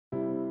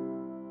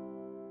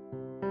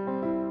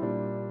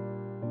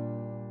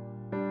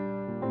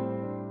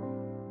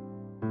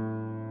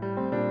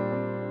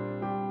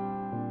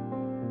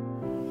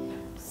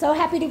So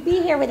happy to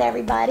be here with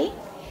everybody.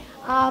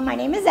 My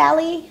name is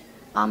Ellie.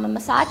 I'm a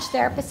massage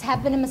therapist,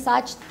 have been a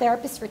massage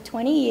therapist for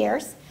 20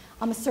 years.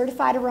 I'm a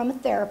certified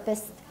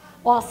aromatherapist,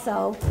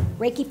 also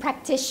Reiki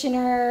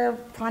practitioner,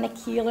 pranic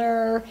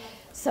healer,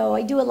 so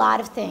I do a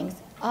lot of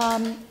things.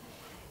 I'm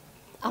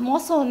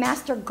also a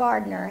master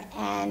gardener,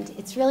 and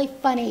it's really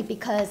funny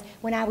because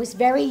when I was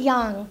very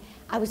young,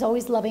 I was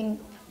always loving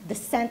the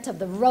scent of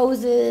the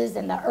roses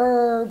and the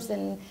herbs,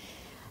 and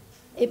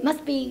it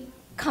must be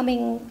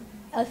coming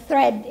a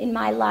thread in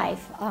my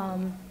life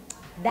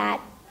that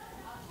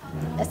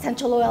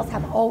essential oils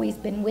have always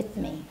been with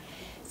me.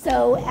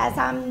 So as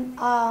I'm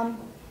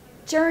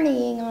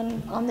journeying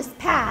on this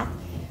path,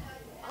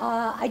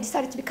 I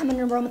decided to become an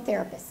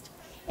aromatherapist.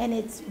 And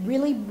it's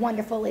really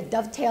wonderful. It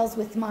dovetails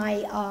with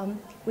my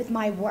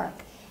work.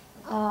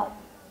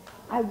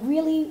 I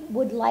really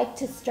would like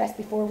to stress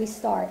before we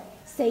start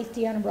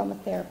safety on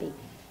aromatherapy.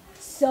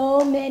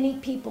 So many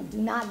people do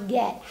not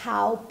get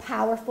how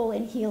powerful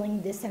and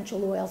healing the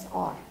essential oils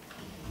are.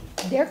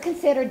 They're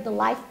considered the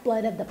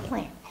lifeblood of the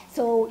plant.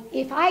 So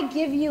if I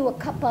give you a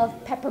cup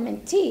of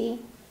peppermint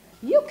tea,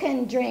 you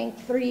can drink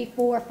 3,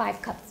 4,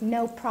 5 cups,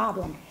 no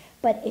problem.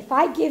 But if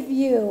I give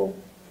you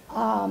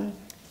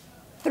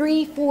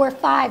 3, 4,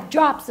 5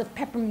 drops of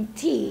peppermint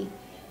tea,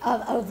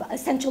 of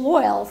essential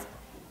oils,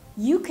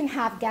 you can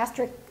have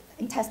gastric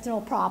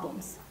intestinal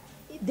problems.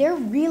 They're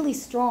really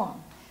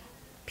strong.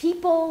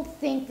 People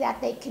think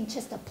that they can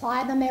just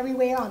apply them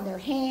everywhere on their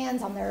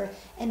hands,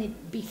 and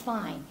it'd be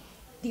fine.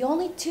 The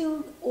only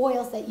 2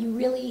 oils that you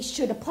really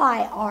should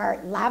apply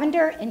are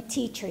lavender and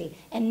tea tree,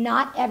 and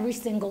not every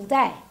single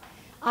day.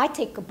 I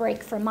take a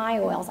break from my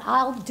oils.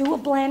 I'll do a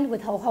blend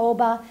with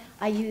jojoba.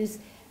 I use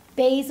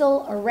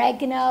basil,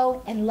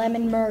 oregano, and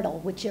lemon myrtle,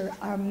 which are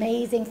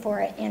amazing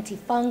for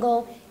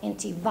antifungal,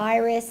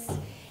 antivirus.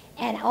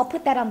 And I'll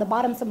put that on the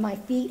bottoms of my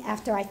feet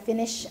after I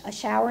finish a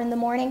shower in the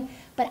morning.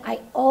 But I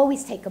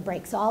always take a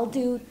break. So I'll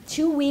do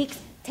 2 weeks,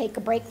 take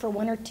a break for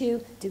 1 or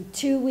 2, do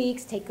 2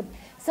 weeks,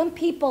 Some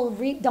people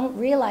don't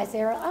realize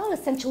they're,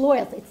 essential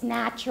oils, it's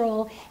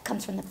natural,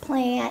 comes from the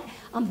plant,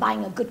 I'm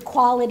buying a good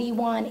quality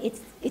one,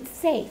 it's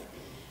safe.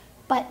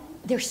 But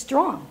they're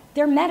strong,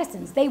 they're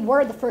medicines. They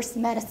were the first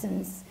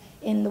medicines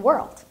in the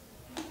world.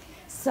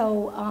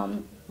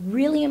 So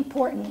really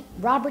important,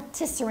 Robert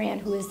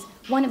Tisserand, who is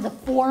one of the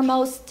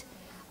foremost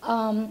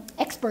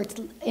experts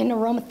in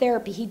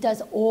aromatherapy, he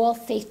does all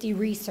safety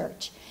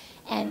research.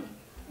 And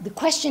the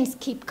questions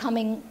keep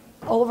coming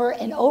over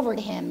and over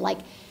to him, like,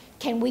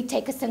 can we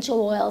take essential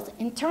oils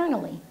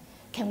internally?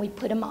 Can we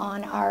put them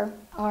on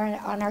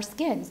our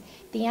skins?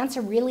 The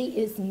answer really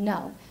is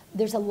no.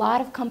 There's a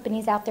lot of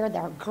companies out there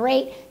that are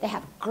great, they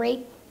have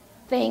great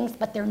things,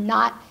 but they're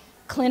not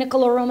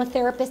clinical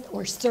aromatherapists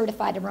or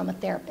certified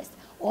aromatherapists.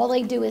 All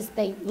they do is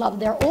they love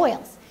their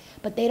oils,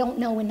 but they don't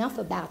know enough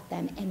about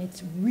them, and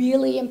it's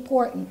really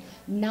important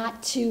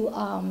not to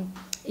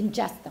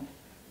ingest them.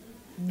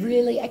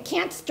 Really, I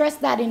can't stress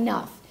that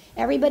enough.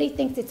 Everybody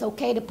thinks it's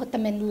okay to put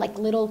them in like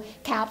little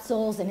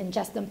capsules and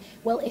ingest them.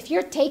 Well, if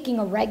you're taking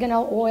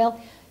oregano oil,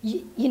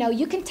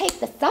 you can take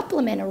the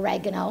supplement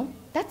oregano,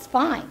 that's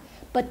fine.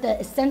 But the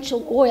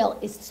essential oil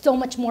is so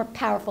much more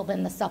powerful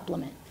than the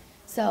supplement.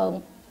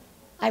 So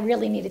I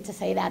really needed to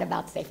say that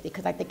about safety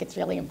because I think it's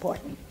really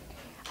important.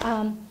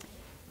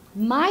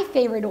 My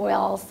favorite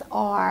oils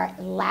are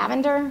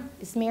lavender.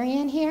 Is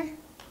Marianne here?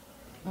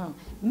 Oh.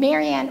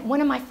 Marianne, one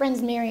of my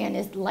friends, Marianne,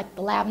 is like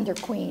the lavender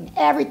queen.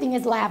 Everything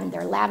is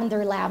lavender,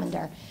 lavender,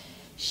 lavender.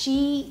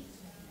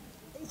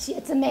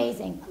 It's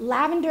amazing.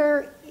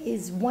 Lavender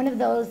is one of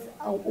those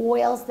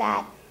oils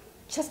that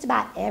just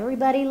about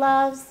everybody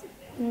loves.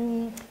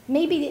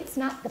 Maybe it's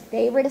not the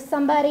favorite of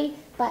somebody,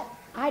 but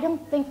I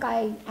don't think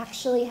I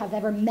actually have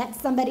ever met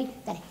somebody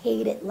that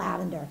hated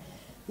lavender.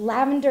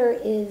 Lavender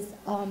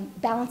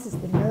balances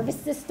the nervous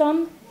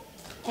system,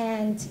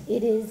 and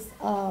it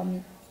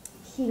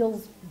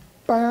heals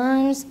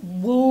burns,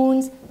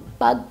 wounds,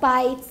 bug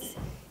bites.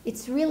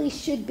 It really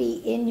should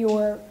be in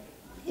your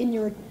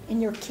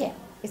kit.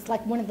 It's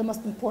like one of the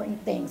most important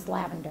things,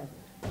 lavender.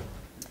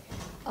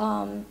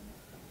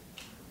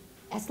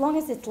 As long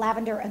as it's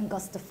lavender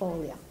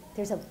angustifolia.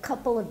 There's a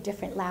couple of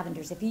different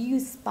lavenders. If you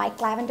use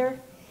spike lavender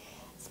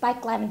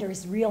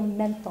is real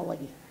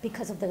mentholy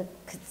because of the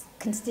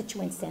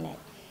constituents in it.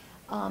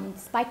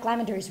 Spike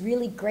lavender is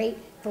really great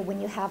for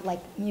when you have like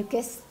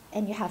mucus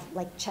and you have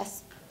like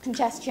chest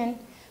congestion,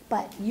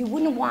 but you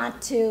wouldn't want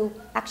to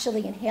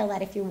actually inhale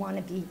that if you want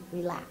to be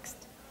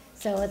relaxed.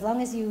 So as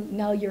long as you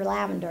know your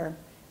lavender,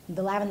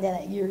 the lavender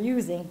that you're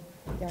using,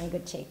 you're in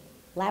good shape.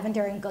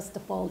 Lavender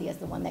angustifolia is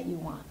the one that you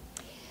want.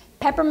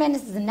 Peppermint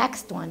is the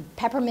next one.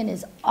 Peppermint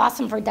is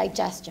awesome for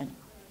digestion,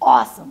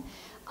 awesome.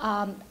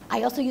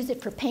 I also use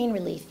it for pain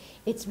relief.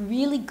 It's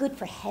really good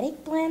for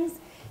headache blends.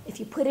 If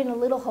you put in a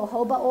little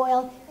jojoba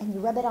oil and you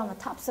rub it on the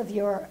tops of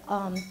your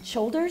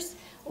shoulders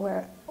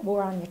or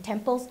on your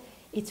temples,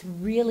 it's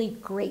really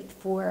great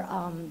for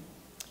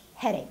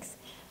headaches.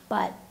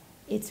 But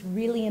it's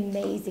really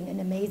amazing, an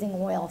amazing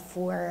oil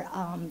for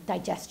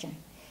digestion.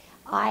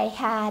 I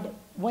had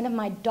one of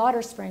my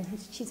daughter's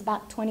friends, she's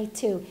about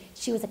 22,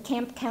 she was a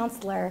camp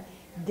counselor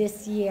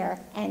this year,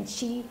 and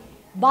she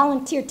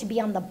volunteered to be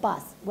on the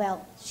bus.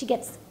 Well, she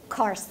gets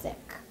car sick.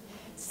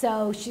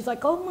 So she's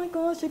like, oh my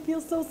gosh, I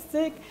feel so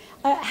sick.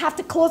 I have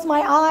to close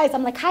my eyes.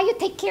 I'm like, how you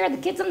take care of the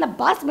kids on the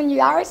bus when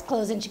your eyes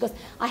closed? And she goes,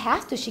 I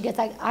have to. She goes,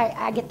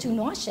 I get too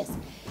nauseous.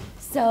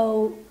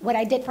 So what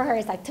I did for her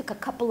is I took a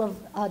couple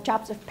of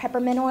drops of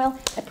peppermint oil,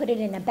 I put it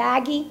in a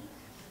baggie,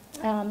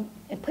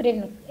 and put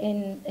it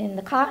in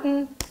the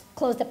cotton,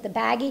 closed up the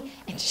baggie,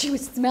 and she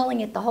was smelling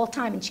it the whole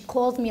time. And she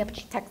calls me up,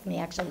 she texts me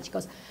actually, she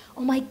goes,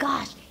 oh my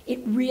gosh, it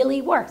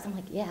really works. I'm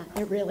like, yeah,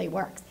 it really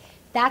works.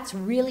 That's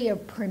really a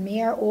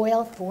premier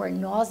oil for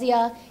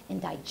nausea and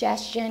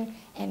digestion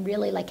and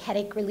really like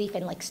headache relief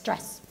and like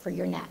stress for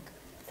your neck.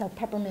 So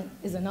peppermint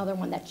is another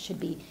one that should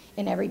be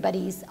in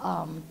everybody's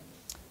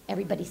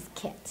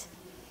kit.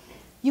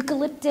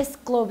 Eucalyptus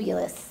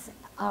globulus.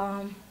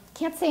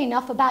 Can't say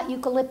enough about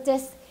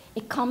eucalyptus.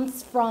 It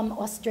comes from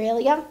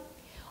Australia.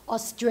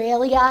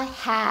 Australia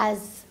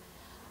has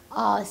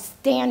a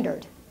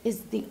standard,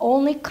 is the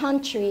only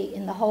country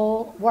in the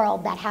whole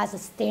world that has a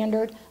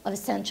standard of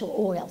essential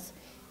oils.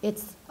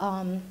 It's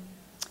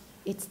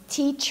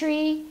tea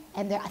tree,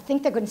 and I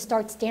think they're going to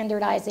start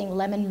standardizing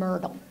lemon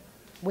myrtle,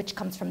 which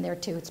comes from there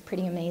too. It's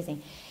pretty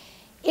amazing.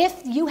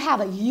 If you have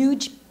a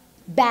huge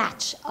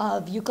batch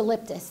of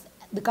eucalyptus,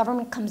 the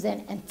government comes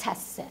in and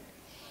tests it.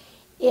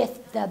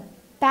 If the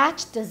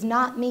batch does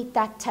not meet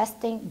that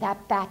testing,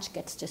 that batch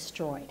gets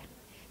destroyed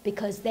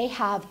because they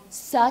have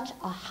such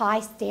a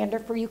high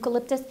standard for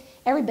eucalyptus.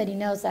 Everybody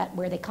knows that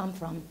where they come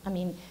from. I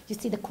mean, you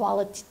see the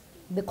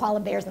koala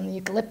bears on the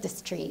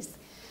eucalyptus trees.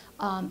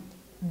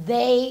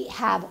 They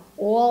have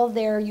all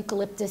their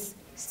eucalyptus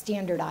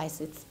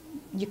standardized.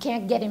 You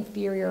can't get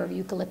inferior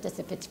eucalyptus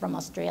if it's from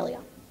Australia.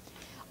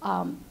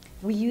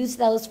 We use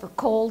those for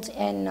cold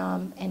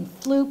and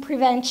flu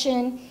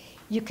prevention.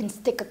 You can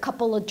stick a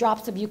couple of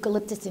drops of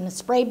eucalyptus in a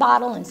spray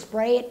bottle and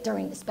spray it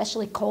during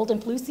especially cold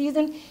and flu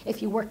season.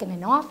 If you work in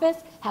an office,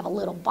 have a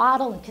little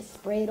bottle and just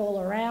spray it all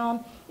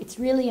around. It's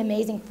really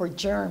amazing for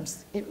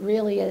germs. It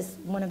really is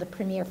one of the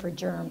premier for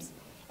germs.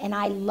 And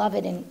I love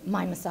it in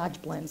my massage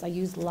blends. I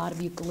use a lot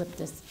of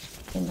eucalyptus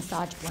in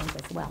massage blends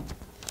as well.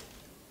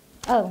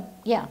 Oh,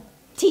 yeah,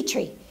 tea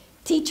tree.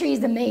 Tea tree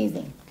is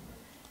amazing.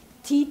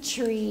 Tea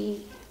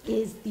tree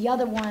is the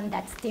other one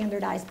that's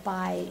standardized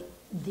by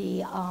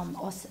the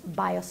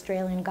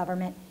Australian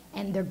government,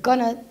 and they're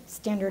gonna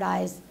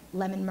standardize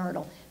lemon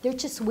myrtle. They're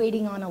just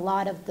waiting on a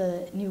lot of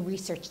the new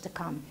research to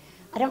come.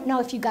 I don't know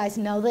if you guys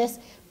know this,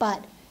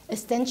 but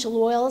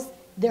essential oils,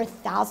 they're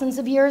thousands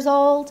of years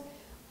old,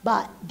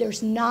 but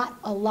there's not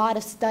a lot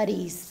of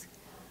studies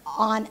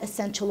on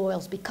essential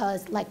oils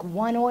because like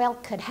one oil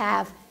could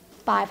have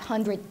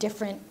 500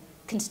 different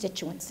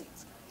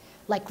constituencies.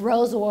 Like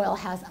rose oil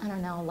has, I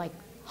don't know, like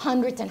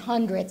hundreds and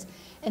hundreds,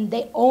 and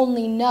they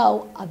only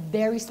know a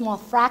very small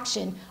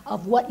fraction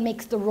of what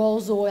makes the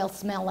rose oil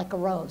smell like a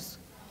rose.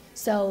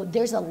 So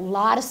there's a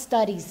lot of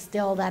studies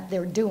still that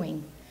they're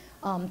doing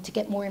to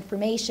get more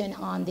information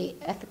on the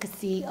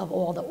efficacy of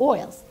all the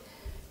oils.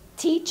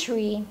 Tea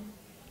tree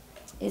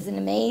is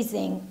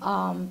amazing,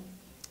 and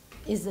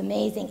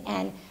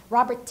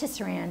Robert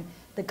Tisserand,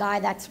 the guy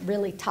that's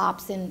really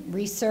tops in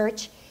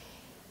research,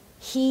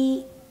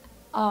 he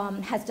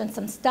has done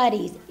some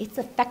studies. It's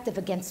effective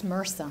against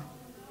MRSA,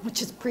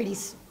 which is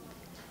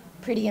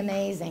pretty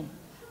amazing.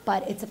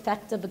 But it's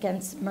effective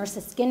against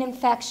MRSA skin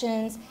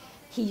infections.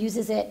 He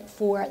uses it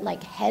for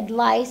like head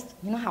lice.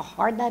 You know how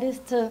hard that is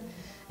to,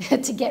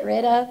 to get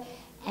rid of?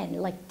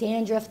 And like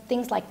dandruff,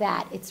 things like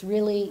that. It's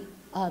really,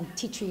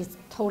 tea tree is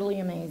totally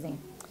amazing.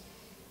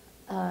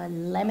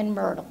 Lemon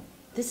myrtle.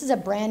 This is a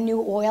brand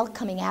new oil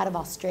coming out of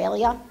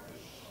Australia.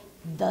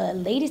 The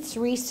latest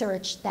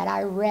research that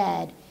I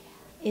read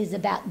is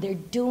about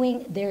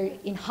they're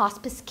in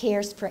hospice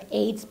cares for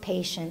AIDS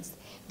patients.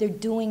 They're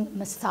doing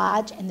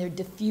massage and they're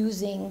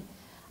diffusing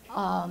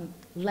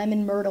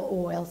lemon myrtle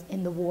oils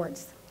in the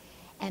wards.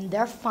 And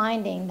they're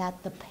finding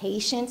that the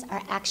patients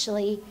are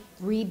actually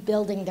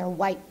rebuilding their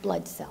white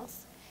blood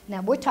cells.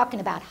 Now we're talking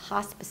about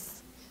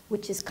hospice,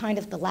 which is kind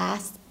of the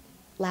last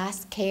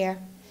care.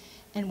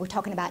 And we're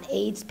talking about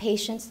AIDS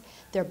patients.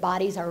 Their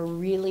bodies are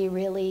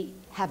really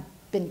have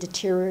been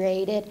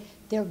deteriorated.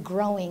 They're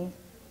growing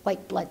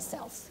white blood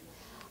cells.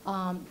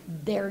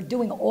 They're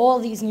doing all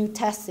these new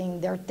testing.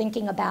 They're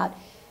thinking about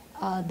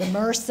the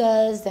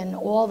MRSAs and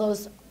all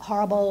those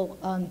horrible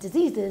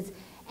diseases,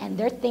 and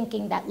they're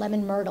thinking that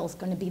lemon myrtle is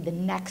going to be the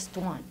next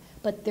one.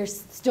 But they're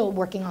still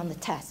working on the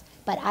test.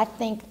 But I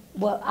think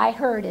what I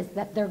heard is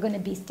that they're going to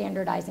be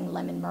standardizing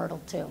lemon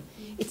myrtle too.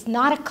 It's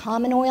not a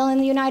common oil in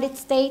the United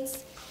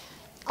States.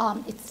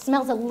 It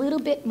smells a little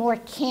bit more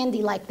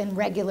candy-like than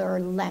regular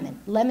lemon.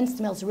 Lemon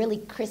smells really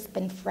crisp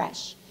and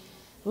fresh.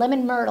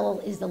 Lemon myrtle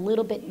is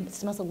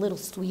smells a little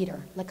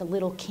sweeter, like a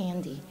little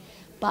candy.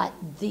 But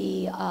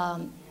the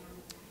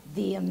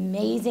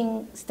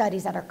amazing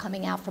studies that are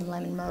coming out from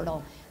lemon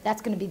myrtle,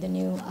 that's going to be the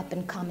new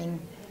up-and-coming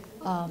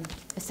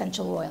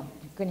essential oil.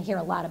 You're going to hear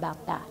a lot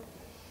about that.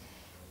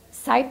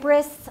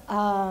 Cypress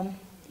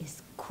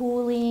is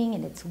cooling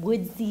and it's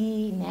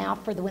woodsy now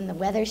for when the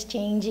weather's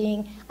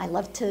changing. I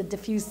love to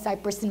diffuse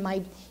cypress in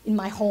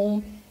my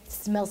home. It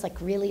smells like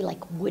really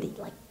like woody,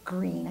 like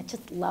green. I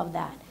just love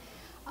that.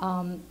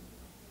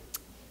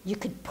 You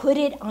could put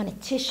it on a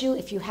tissue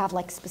if you have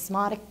like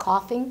spasmodic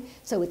coughing,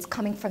 so it's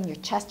coming from your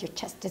chest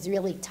is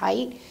really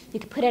tight.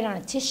 You could put it on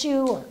a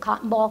tissue or a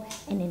cotton ball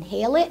and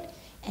inhale it,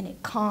 and it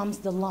calms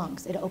the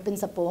lungs. It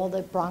opens up all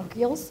the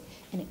bronchioles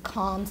and it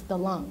calms the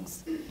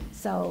lungs.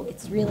 So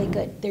it's really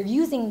good. They're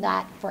using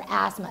that for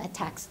asthma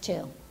attacks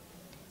too.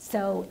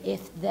 So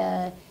if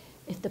the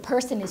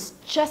person is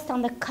just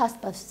on the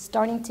cusp of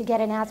starting to get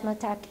an asthma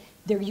attack,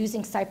 they're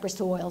using cypress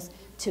oils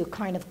to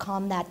kind of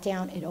calm that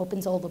down. It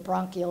opens all the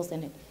bronchioles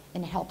and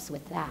it helps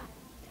with that.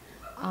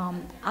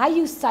 I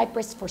use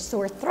cypress for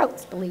sore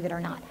throats, believe it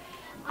or not.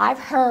 I've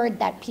heard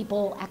that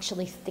people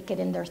actually stick it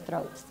in their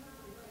throats.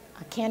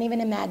 I can't even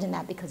imagine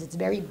that because it's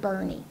very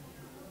burny.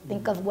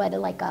 Think of what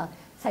like a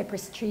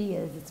cypress tree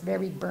is. It's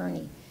very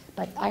burny.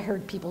 But I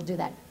heard people do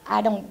that.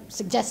 I don't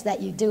suggest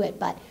that you do it,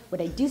 but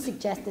what I do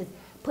suggest is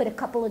put a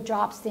couple of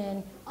drops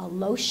in a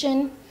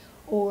lotion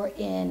or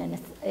in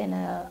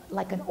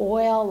like an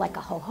oil, like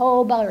a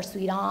jojoba or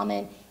sweet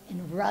almond,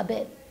 and rub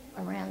it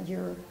around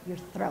your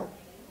throat,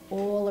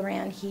 all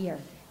around here.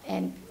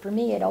 And for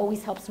me, it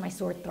always helps my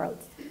sore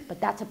throats.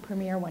 But that's a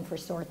premier one for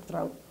sore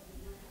throat.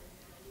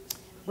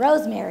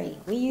 Rosemary.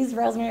 We use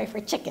rosemary for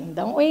chicken,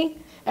 don't we?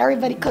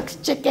 Everybody cooks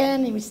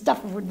chicken, and we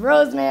stuff it with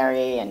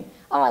rosemary, and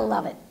oh, I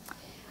love it.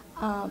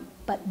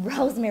 But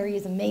rosemary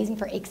is amazing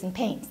for aches and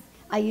pains.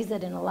 I use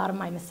it in a lot of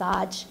my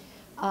massage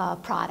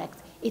products.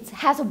 It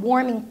has a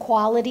warming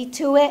quality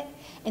to it,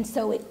 and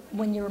so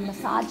when you're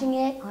massaging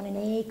it on an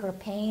ache or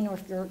pain, or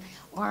if your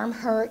arm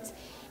hurts,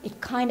 it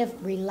kind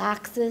of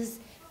relaxes,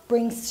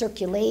 brings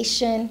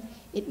circulation,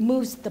 it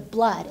moves the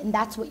blood, and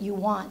that's what you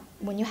want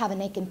when you have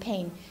an ache and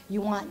pain.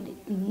 You want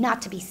it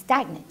not to be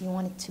stagnant, you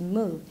want it to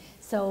move.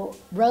 So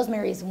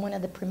rosemary is one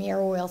of the premier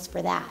oils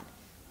for that.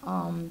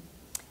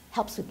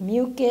 Helps with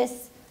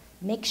mucus.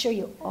 Make sure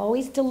you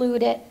always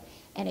dilute it.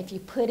 And if you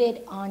put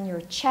it on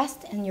your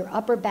chest and your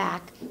upper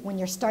back, when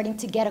you're starting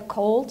to get a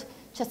cold,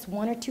 just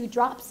 1 or 2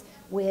 drops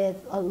with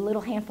a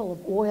little handful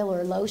of oil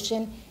or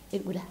lotion,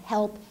 it would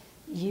help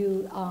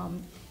you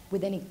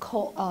with any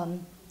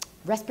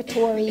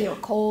respiratory or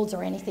colds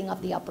or anything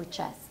of the upper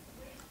chest.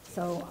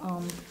 So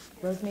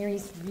rosemary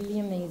is really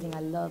amazing.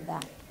 I love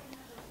that.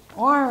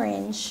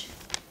 Orange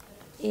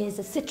is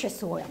a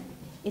citrus oil.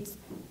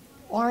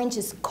 Orange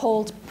is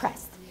cold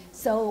pressed.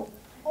 So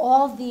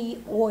all the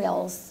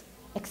oils,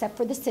 except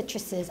for the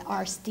citruses,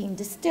 are steam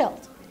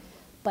distilled.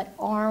 But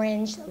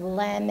orange,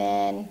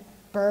 lemon,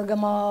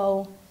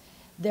 bergamot,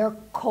 they're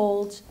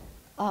cold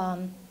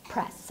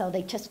pressed. So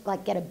they just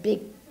like get a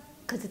big,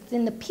 because it's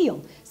in the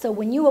peel. So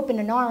when you open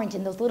an orange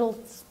and those little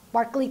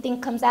sparkly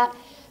thing comes out,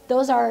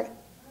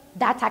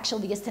 that's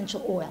actually the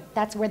essential oil.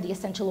 That's where the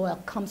essential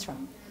oil comes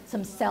from.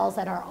 Some cells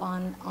that are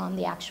on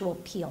the actual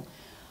peel.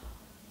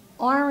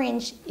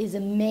 Orange is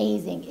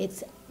amazing.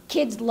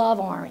 Kids love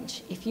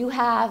orange. If you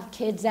have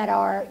kids that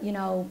are,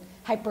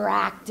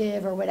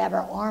 hyperactive or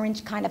whatever,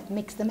 orange kind of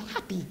makes them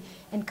happy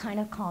and kind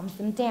of calms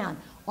them down.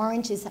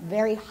 Orange is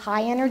very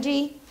high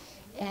energy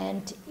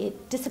and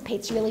it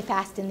dissipates really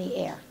fast in the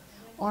air.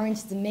 Orange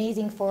is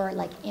amazing for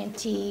like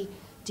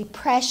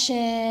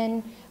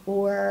anti-depression,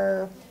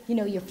 or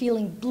you're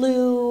feeling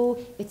blue,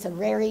 it's a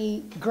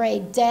very gray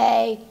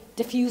day,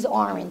 diffuse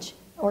orange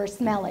or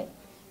smell it.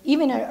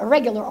 Even a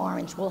regular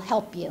orange will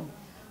help you.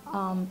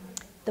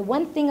 The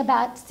one thing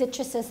about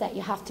citruses that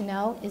you have to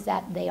know is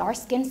that they are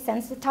skin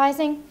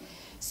sensitizing.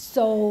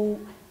 So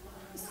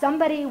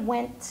somebody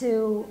went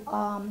to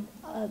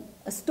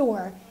a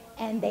store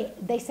and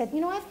they said,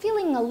 I'm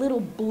feeling a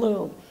little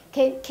blue.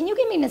 Okay, can you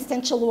give me an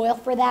essential oil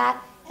for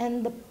that?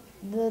 And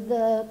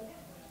the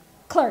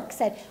clerk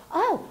said,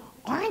 oh,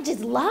 orange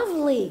is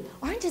lovely.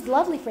 Orange is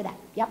lovely for that.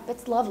 Yep,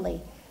 it's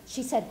lovely.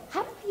 She said,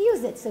 how do I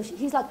use it? So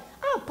he's like,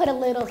 oh, put a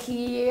little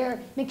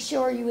here, make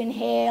sure you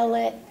inhale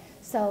it.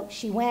 So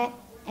she went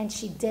and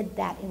she did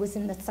that. It was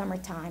in the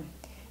summertime.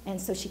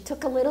 And so she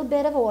took a little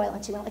bit of oil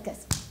and she went like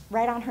this,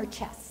 right on her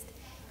chest.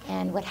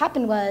 And what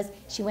happened was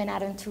she went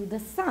out into the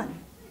sun.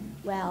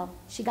 Well,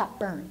 she got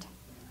burned.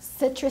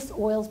 Citrus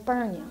oils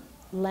burn you.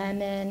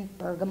 Lemon,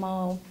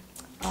 bergamot,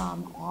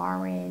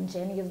 orange,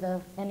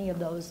 any of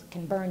those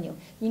can burn you.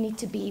 You need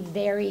to be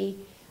very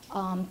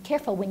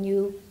careful when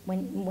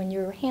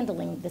you're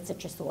handling the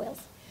citrus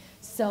oils.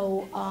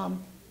 So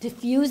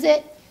diffuse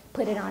it,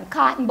 put it on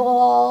cotton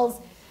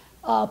balls,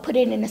 put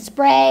it in a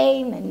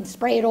spray and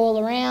spray it all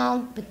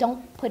around, but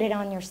don't put it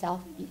on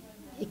yourself.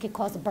 It could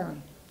cause a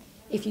burn.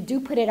 If you do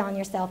put it on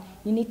yourself,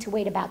 you need to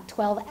wait about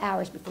 12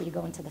 hours before you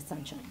go into the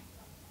sunshine.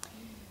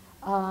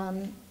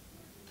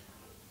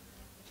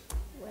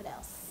 What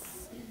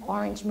else?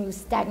 Orange moves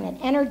stagnant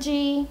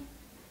energy.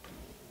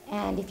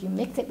 And if you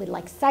mix it with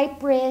like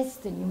cypress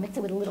and you mix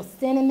it with a little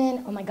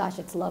cinnamon, oh my gosh,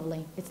 it's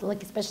lovely. It's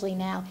like, especially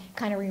now,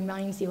 kind of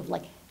reminds you of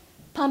like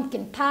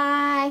pumpkin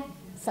pie.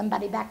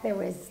 Somebody back there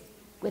was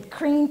with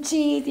cream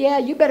cheese. Yeah,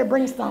 you better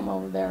bring some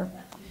over there.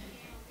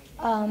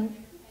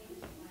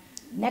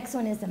 Next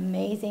one is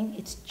amazing.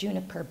 It's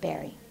juniper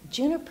berry.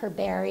 Juniper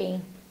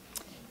berry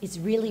is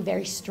really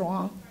very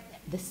strong.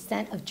 The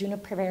scent of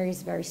juniper berry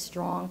is very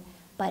strong,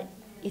 but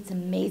it's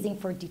amazing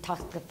for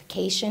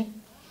detoxification.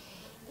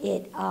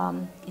 It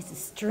is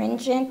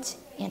astringent,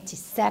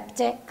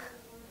 antiseptic.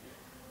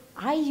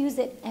 I use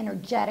it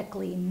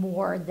energetically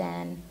more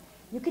than,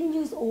 you can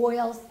use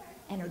oils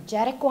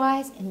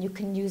energetic-wise, and you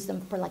can use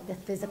them for like the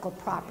physical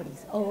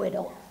properties. Oh,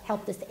 it'll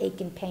help this ache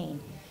and pain.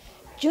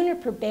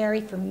 Juniper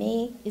berry for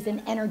me is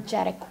an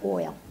energetic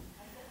oil.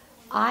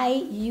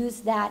 I use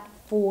that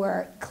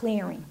for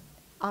clearing.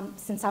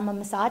 Since I'm a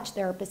massage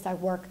therapist, I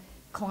work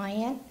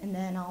client, and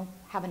then I'll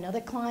have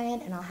another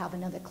client, and I'll have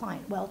another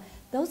client. Well,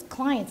 those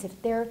clients,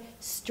 if they're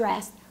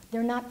stressed,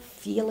 they're not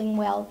feeling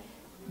well,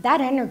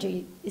 that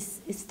energy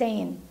is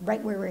staying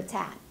right where it's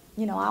at.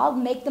 You know, I'll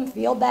make them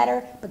feel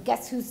better, but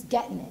guess who's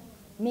getting it?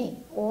 Me,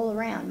 all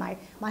around.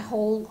 My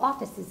whole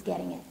office is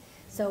getting it.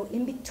 So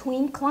in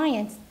between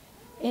clients,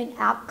 and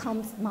out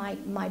comes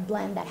my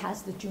blend that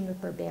has the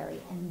juniper berry,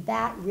 and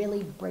that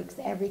really breaks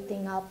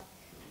everything up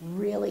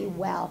really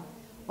well.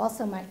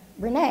 Also, my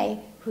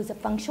Renee, who's a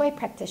feng shui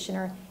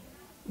practitioner,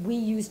 we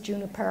use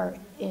juniper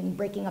in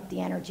breaking up the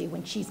energy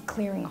when she's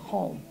clearing a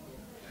home.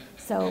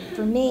 So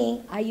for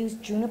me, I use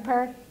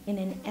juniper in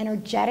an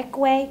energetic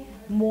way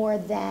more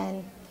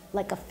than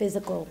like a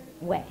physical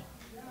way.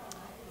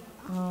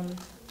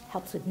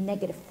 Helps with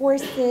negative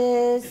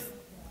forces.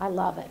 I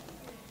love it.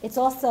 It's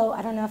also,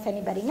 I don't know if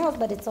anybody knows,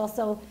 but it's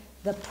also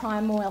the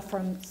prime oil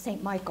from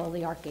St. Michael,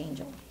 the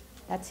Archangel.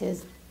 That's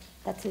his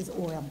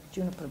oil,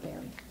 juniper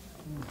berry.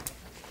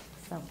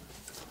 So,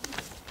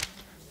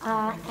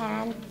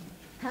 and,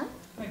 huh?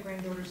 My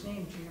granddaughter's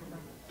name, Juniper.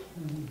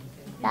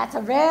 That's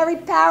a very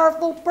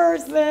powerful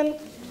person.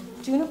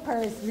 Juniper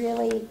is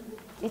really,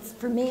 it's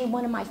for me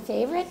one of my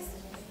favorites,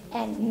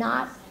 and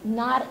not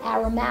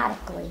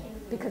aromatically,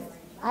 because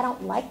I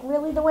don't like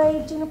really the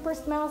way juniper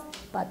smells,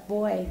 but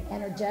boy,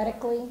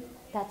 energetically,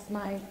 that's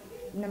my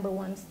number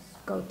one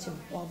go-to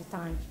all the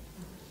time.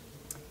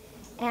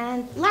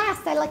 And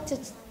last, I like to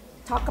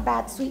talk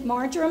about sweet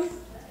marjoram.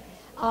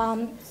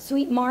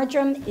 Sweet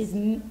marjoram is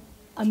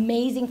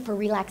amazing for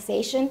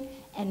relaxation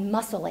and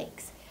muscle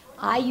aches.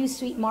 I use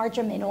sweet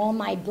marjoram in all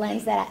my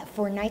blends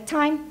for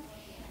nighttime,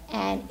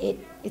 and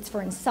it's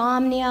for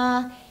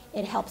insomnia.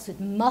 It helps with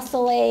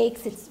muscle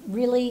aches. It's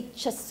really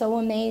just so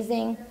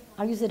amazing.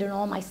 I use it in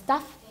all my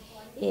stuff.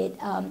 It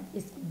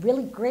is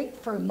really great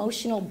for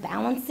emotional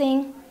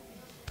balancing,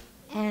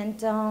 and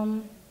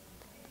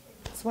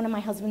it's one of my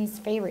husband's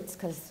favorites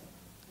because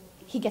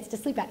he gets to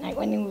sleep at night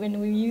when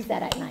we use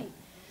that at night.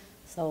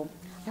 So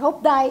I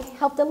hope that I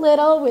helped a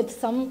little with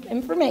some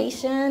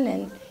information,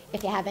 and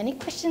if you have any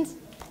questions,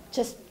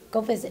 just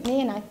go visit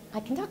me and I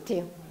can talk to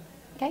you,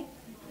 okay?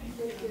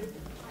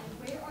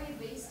 Where are you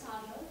based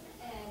out of?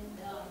 And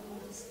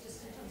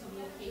just in terms of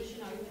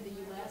location, are you in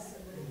the U.S.?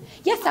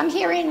 Yes, I'm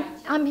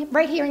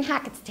right here in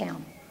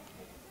Hackettstown.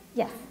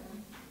 Yes.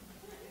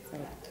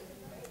 Where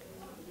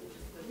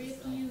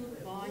do you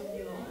buy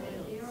your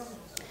oils?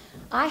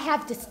 I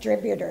have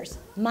distributors.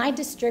 My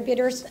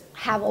distributors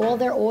have all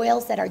their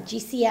oils that are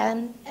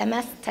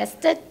GCMS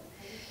tested.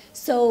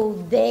 So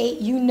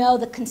you know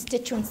the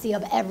constituency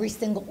of every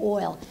single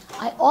oil.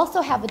 I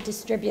also have a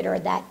distributor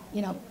that,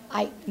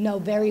 I know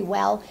very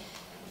well.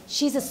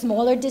 She's a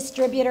smaller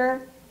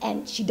distributor,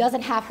 and she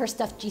doesn't have her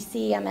stuff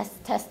GCMS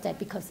tested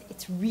because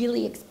it's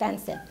really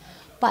expensive.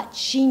 But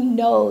she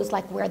knows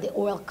like where the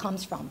oil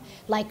comes from.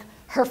 Like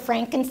her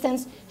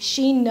frankincense,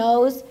 she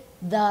knows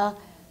the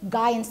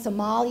guy in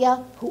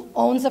Somalia who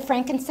owns the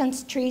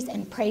frankincense trees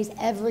and prays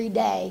every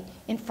day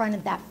in front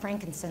of that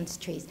frankincense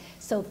trees.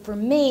 So for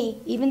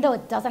me, even though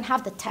it doesn't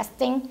have the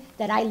testing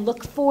that I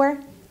look for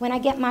when I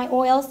get my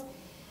oils,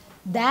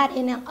 that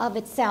in and of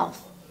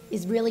itself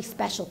is really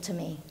special to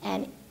me.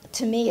 And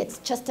to me, it's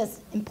just as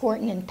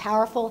important and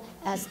powerful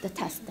as the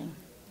testing.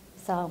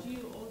 So. Do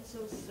you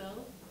also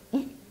sell the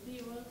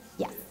oils?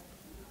 Yes.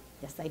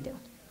 Yes, I do.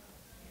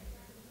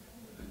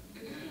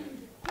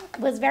 It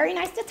was very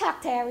nice to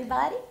talk to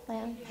everybody,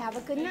 and have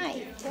a good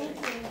night. Thank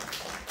you.